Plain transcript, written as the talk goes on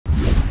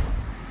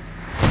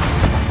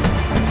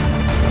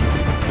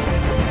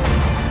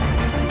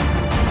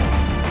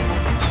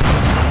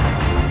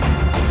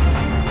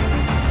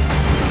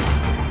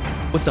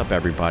What's up,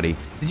 everybody?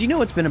 Did you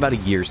know it's been about a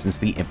year since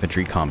the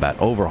Infantry Combat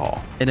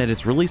Overhaul? And at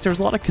its release, there was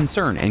a lot of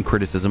concern and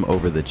criticism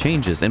over the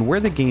changes and where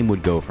the game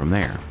would go from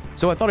there.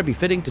 So I thought it'd be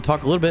fitting to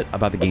talk a little bit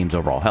about the game's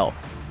overall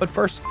health. But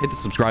first, hit the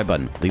subscribe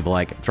button, leave a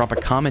like, drop a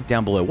comment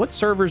down below. What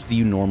servers do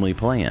you normally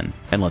play in?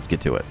 And let's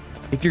get to it.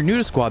 If you're new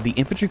to Squad, the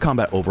Infantry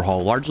Combat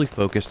Overhaul largely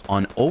focused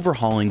on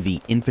overhauling the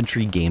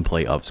infantry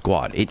gameplay of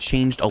Squad. It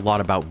changed a lot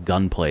about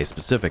gunplay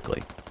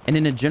specifically. And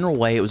in a general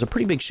way, it was a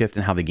pretty big shift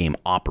in how the game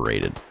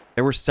operated.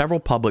 There were several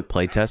public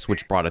playtests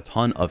which brought a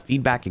ton of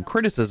feedback and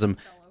criticism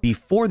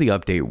before the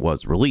update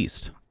was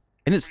released.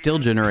 And it still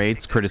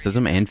generates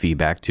criticism and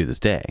feedback to this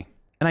day.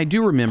 And I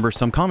do remember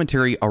some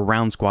commentary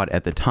around Squad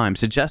at the time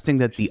suggesting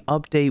that the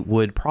update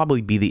would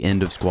probably be the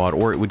end of Squad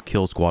or it would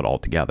kill Squad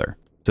altogether.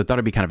 So I thought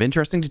it'd be kind of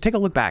interesting to take a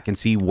look back and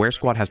see where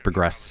Squad has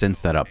progressed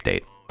since that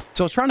update.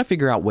 So I was trying to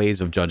figure out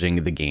ways of judging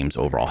the game's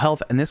overall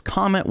health, and this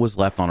comment was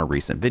left on a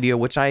recent video,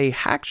 which I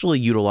actually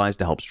utilized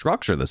to help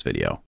structure this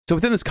video. So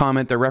within this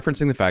comment, they're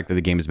referencing the fact that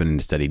the game has been in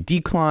a steady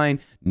decline.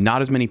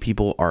 Not as many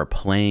people are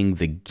playing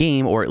the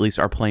game, or at least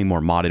are playing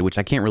more modded, which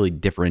I can't really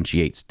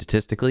differentiate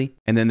statistically.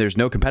 And then there's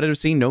no competitive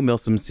scene, no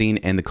Milsim scene,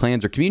 and the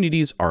clans or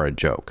communities are a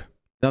joke.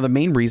 Now, the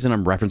main reason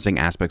I'm referencing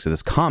aspects of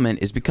this comment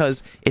is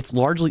because it's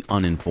largely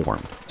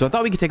uninformed. So I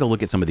thought we could take a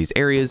look at some of these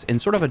areas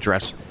and sort of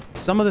address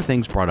some of the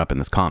things brought up in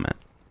this comment.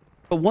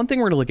 But one thing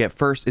we're going to look at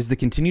first is the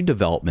continued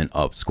development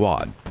of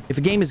Squad. If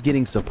a game is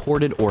getting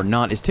supported or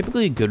not is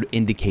typically a good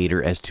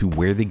indicator as to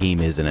where the game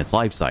is in its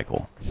life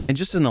cycle. And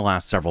just in the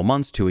last several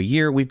months to a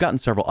year, we've gotten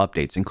several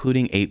updates,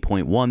 including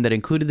 8.1 that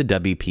included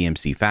the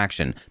WPMC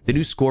faction, the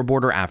new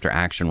scoreboard or after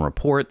action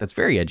report that's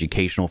very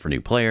educational for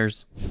new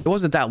players. It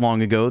wasn't that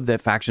long ago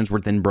that factions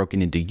were then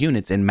broken into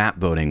units and map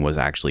voting was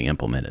actually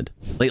implemented.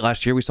 Late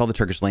last year, we saw the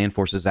Turkish land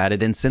forces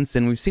added, and since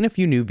then, we've seen a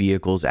few new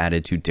vehicles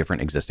added to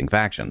different existing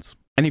factions.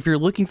 And if you're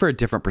looking for a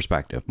different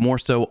perspective, more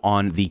so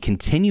on the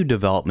continued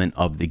development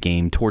of the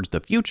game towards the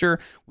future,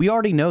 we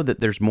already know that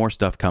there's more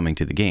stuff coming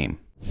to the game.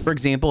 For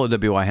example,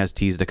 OWI has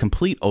teased a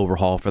complete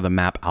overhaul for the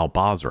map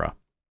Al-Basra.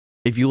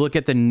 If you look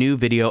at the new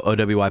video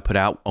OWI put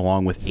out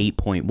along with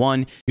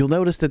 8.1, you'll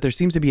notice that there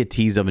seems to be a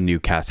tease of a new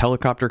cast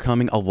helicopter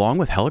coming along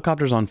with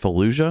helicopters on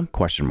Fallujah, ?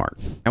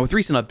 And with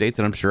recent updates,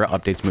 and I'm sure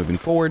updates moving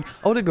forward,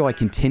 OWI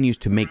continues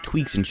to make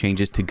tweaks and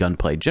changes to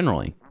gunplay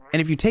generally.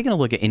 And if you've taken a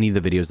look at any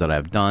of the videos that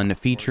I've done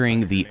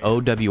featuring the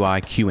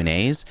OWI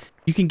Q&As,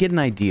 you can get an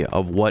idea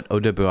of what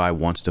OWI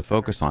wants to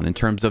focus on in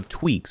terms of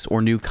tweaks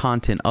or new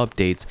content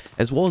updates,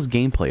 as well as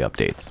gameplay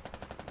updates.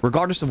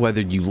 Regardless of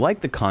whether you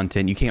like the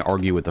content, you can't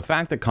argue with the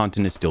fact that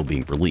content is still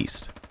being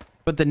released.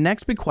 But the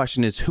next big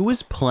question is who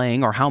is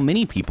playing or how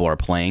many people are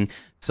playing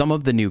some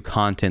of the new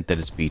content that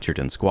is featured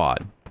in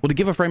Squad. Well, to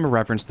give a frame of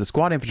reference, the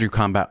Squad Infantry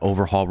Combat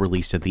Overhaul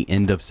released at the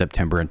end of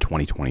September in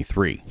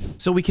 2023.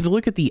 So we can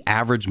look at the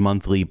average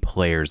monthly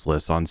players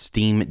list on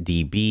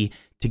SteamDB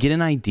to get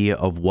an idea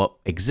of what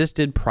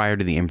existed prior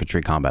to the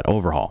Infantry Combat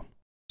Overhaul.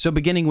 So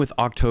beginning with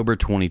October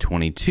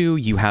 2022,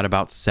 you had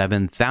about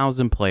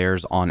 7,000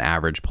 players on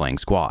average playing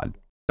Squad.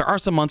 There are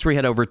some months where you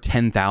had over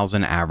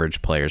 10,000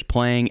 average players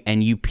playing,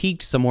 and you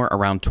peaked somewhere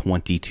around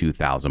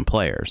 22,000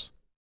 players.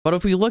 But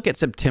if we look at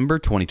September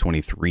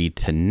 2023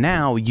 to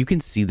now, you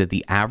can see that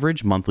the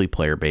average monthly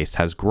player base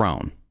has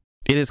grown.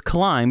 It has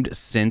climbed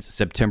since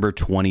September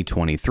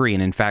 2023,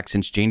 and in fact,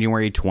 since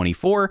January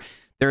 24,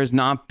 there has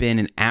not been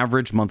an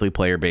average monthly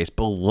player base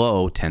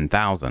below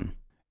 10,000.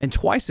 And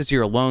twice this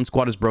year alone,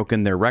 Squad has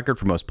broken their record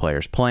for most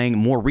players playing,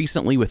 more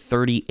recently with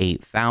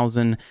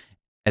 38,000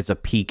 as a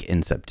peak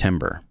in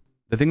September.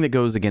 The thing that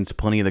goes against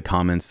plenty of the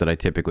comments that I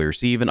typically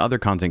receive and other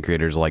content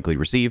creators likely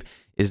receive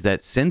is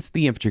that since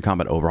the Infantry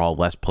Combat Overhaul,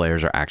 less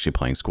players are actually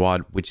playing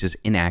Squad, which is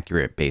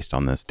inaccurate based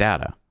on this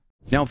data.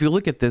 Now, if you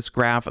look at this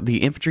graph, the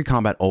Infantry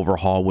Combat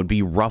Overhaul would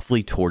be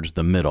roughly towards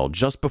the middle,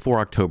 just before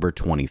October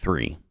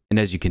 23. And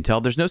as you can tell,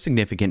 there's no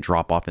significant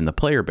drop off in the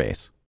player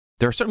base.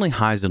 There are certainly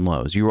highs and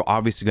lows. You're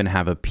obviously going to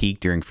have a peak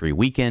during free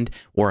weekend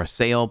or a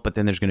sale, but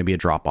then there's going to be a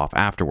drop off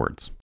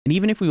afterwards. And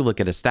even if we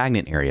look at a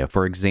stagnant area,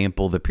 for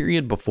example, the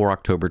period before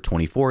October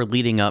 24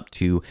 leading up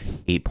to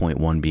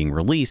 8.1 being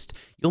released,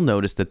 you'll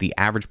notice that the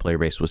average player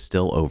base was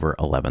still over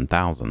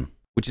 11,000,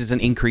 which is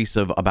an increase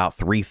of about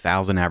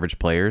 3,000 average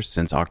players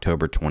since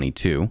October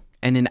 22,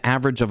 and an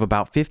average of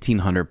about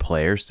 1,500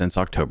 players since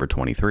October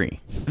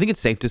 23. I think it's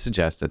safe to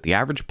suggest that the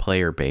average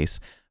player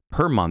base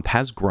per month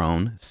has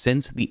grown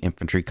since the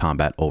Infantry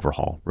Combat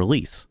Overhaul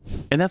release.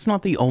 And that's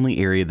not the only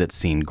area that's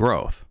seen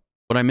growth.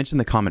 When I mentioned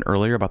the comment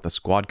earlier about the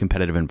Squad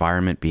competitive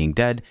environment being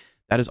dead,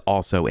 that is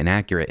also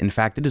inaccurate. In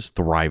fact, it is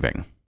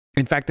thriving.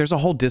 In fact, there's a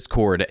whole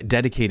Discord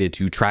dedicated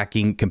to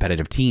tracking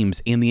competitive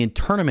teams and the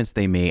tournaments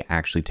they may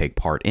actually take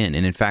part in.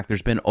 And in fact,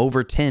 there's been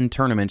over 10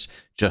 tournaments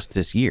just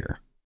this year.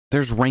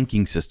 There's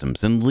ranking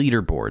systems and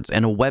leaderboards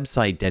and a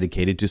website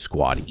dedicated to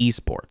Squad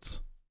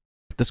esports.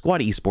 The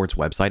Squad esports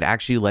website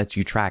actually lets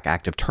you track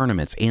active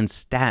tournaments and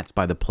stats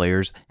by the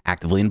players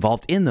actively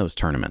involved in those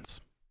tournaments.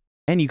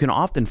 And you can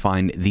often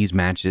find these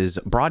matches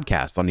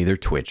broadcast on either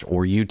Twitch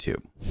or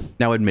YouTube.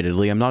 Now,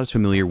 admittedly, I'm not as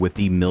familiar with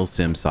the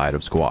Milsim side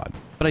of Squad,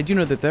 but I do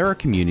know that there are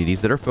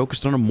communities that are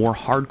focused on a more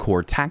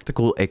hardcore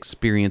tactical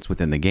experience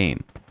within the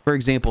game. For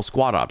example,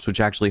 Squad Ops,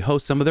 which actually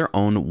hosts some of their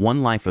own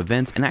One Life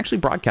events and actually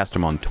broadcast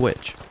them on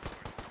Twitch.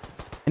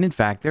 And in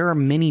fact, there are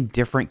many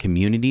different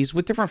communities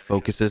with different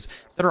focuses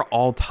that are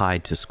all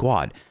tied to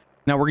Squad.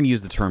 Now, we're going to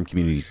use the term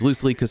communities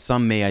loosely because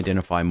some may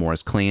identify more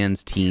as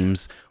clans,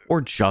 teams, or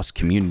just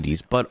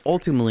communities, but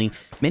ultimately,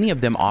 many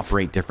of them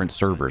operate different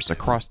servers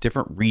across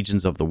different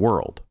regions of the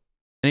world.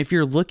 And if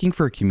you're looking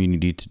for a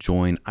community to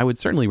join, I would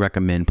certainly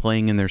recommend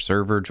playing in their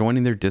server,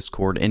 joining their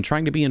Discord, and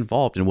trying to be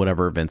involved in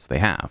whatever events they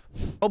have.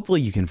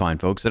 Hopefully, you can find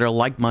folks that are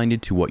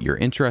like-minded to what you're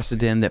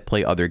interested in, that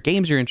play other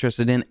games you're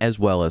interested in, as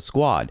well as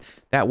Squad.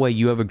 That way,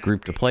 you have a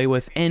group to play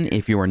with, and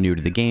if you are new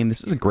to the game,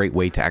 this is a great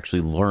way to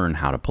actually learn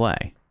how to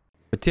play.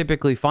 But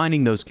typically,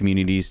 finding those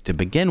communities to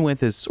begin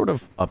with is sort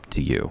of up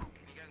to you.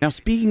 Now,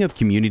 speaking of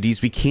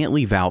communities, we can't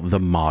leave out the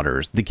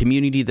modders, the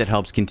community that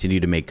helps continue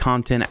to make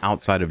content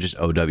outside of just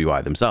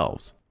OWI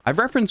themselves. I've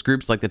referenced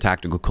groups like the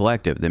Tactical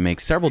Collective that make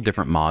several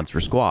different mods for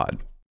Squad.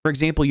 For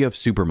example, you have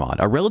Supermod,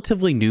 a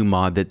relatively new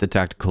mod that the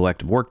Tactical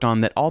Collective worked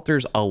on that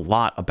alters a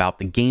lot about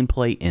the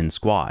gameplay in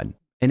Squad.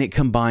 And it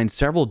combines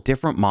several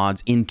different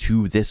mods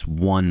into this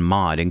one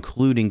mod,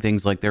 including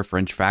things like their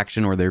French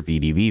faction or their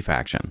VDV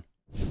faction.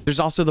 There's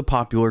also the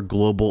popular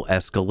Global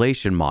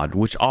Escalation mod,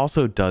 which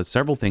also does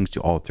several things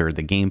to alter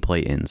the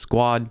gameplay in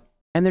Squad.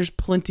 And there's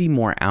plenty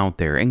more out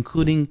there,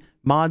 including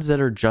mods that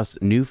are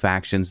just new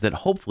factions that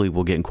hopefully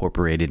will get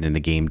incorporated in the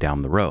game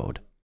down the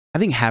road. I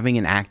think having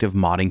an active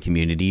modding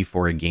community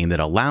for a game that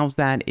allows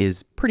that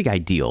is pretty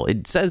ideal.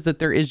 It says that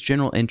there is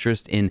general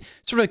interest in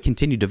sort of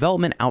continued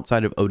development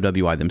outside of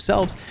OWI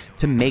themselves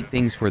to make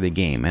things for the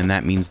game, and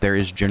that means there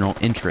is general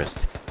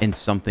interest in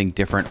something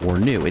different or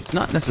new. It's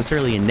not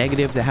necessarily a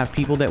negative to have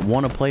people that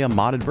want to play a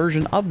modded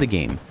version of the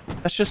game.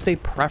 That's just a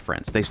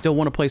preference. They still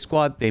want to play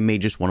Squad, they may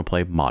just want to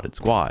play modded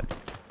Squad.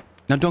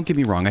 Now, don't get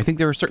me wrong, I think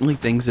there are certainly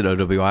things that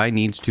OWI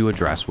needs to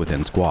address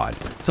within Squad.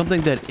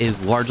 Something that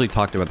is largely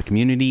talked about in the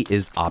community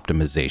is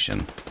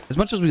optimization. As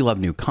much as we love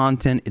new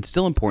content, it's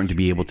still important to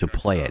be able to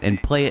play it,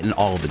 and play it in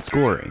all of its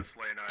glory.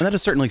 And that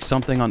is certainly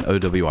something on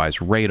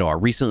OWI's radar.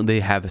 Recently, they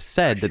have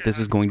said that this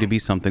is going to be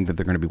something that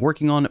they're going to be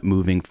working on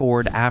moving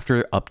forward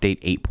after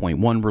Update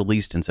 8.1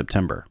 released in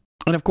September.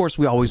 And of course,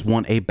 we always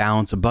want a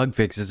balance of bug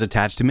fixes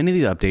attached to many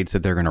of the updates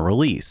that they're going to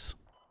release.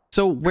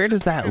 So where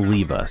does that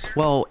leave us?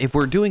 Well, if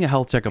we're doing a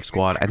health check of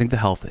Squad, I think the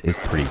health is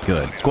pretty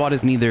good. Squad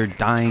is neither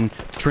dying,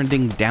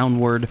 trending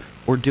downward,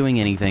 or doing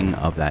anything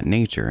of that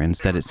nature.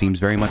 Instead, it seems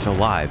very much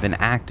alive and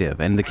active,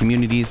 and the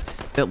communities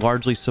that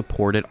largely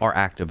support it are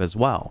active as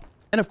well.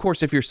 And of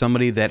course, if you're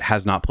somebody that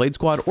has not played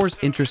Squad or is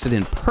interested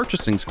in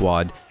purchasing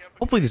Squad,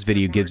 hopefully this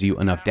video gives you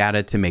enough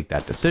data to make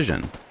that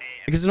decision.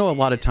 Because I know a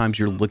lot of times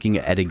you're looking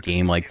at a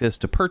game like this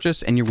to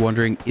purchase and you're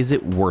wondering, is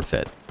it worth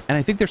it? And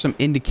I think there's some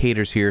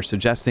indicators here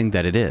suggesting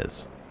that it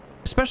is.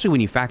 Especially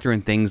when you factor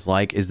in things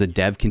like, is the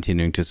dev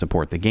continuing to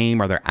support the game?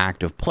 Are there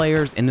active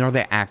players? And are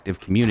there active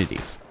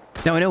communities?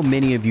 Now, I know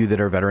many of you that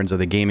are veterans of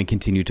the game and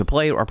continue to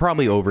play are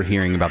probably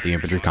overhearing about the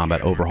Infantry Combat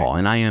Overhaul,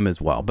 and I am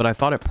as well. But I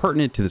thought it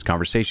pertinent to this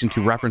conversation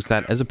to reference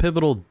that as a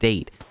pivotal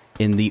date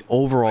in the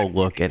overall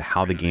look at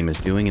how the game is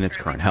doing in its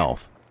current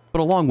health. But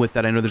along with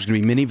that, I know there's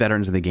going to be many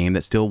veterans of the game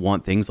that still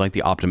want things like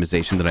the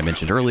optimization that I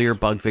mentioned earlier,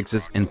 bug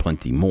fixes, and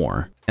plenty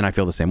more. And I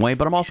feel the same way,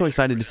 but I'm also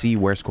excited to see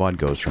where Squad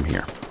goes from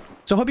here.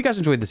 So I hope you guys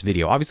enjoyed this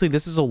video. Obviously,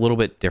 this is a little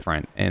bit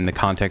different in the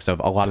context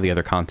of a lot of the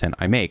other content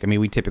I make. I mean,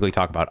 we typically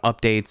talk about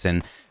updates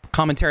and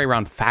commentary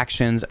around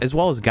factions as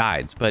well as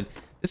guides, but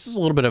this is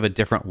a little bit of a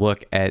different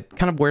look at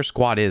kind of where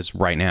Squad is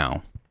right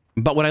now.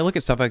 But when I look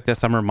at stuff like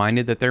this, I'm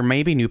reminded that there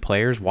may be new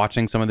players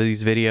watching some of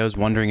these videos,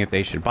 wondering if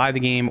they should buy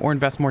the game or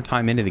invest more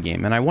time into the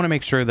game. And I want to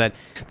make sure that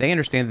they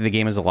understand that the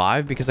game is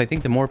alive, because I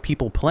think the more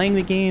people playing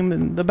the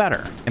game, the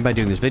better. And by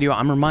doing this video,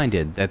 I'm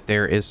reminded that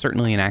there is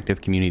certainly an active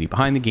community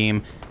behind the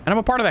game, and I'm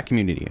a part of that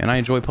community, and I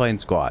enjoy playing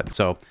Squad.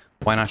 So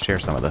why not share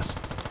some of this?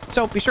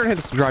 So be sure to hit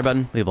the subscribe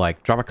button, leave a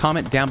like, drop a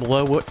comment down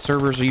below. What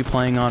servers are you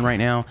playing on right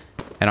now?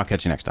 And I'll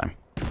catch you next time.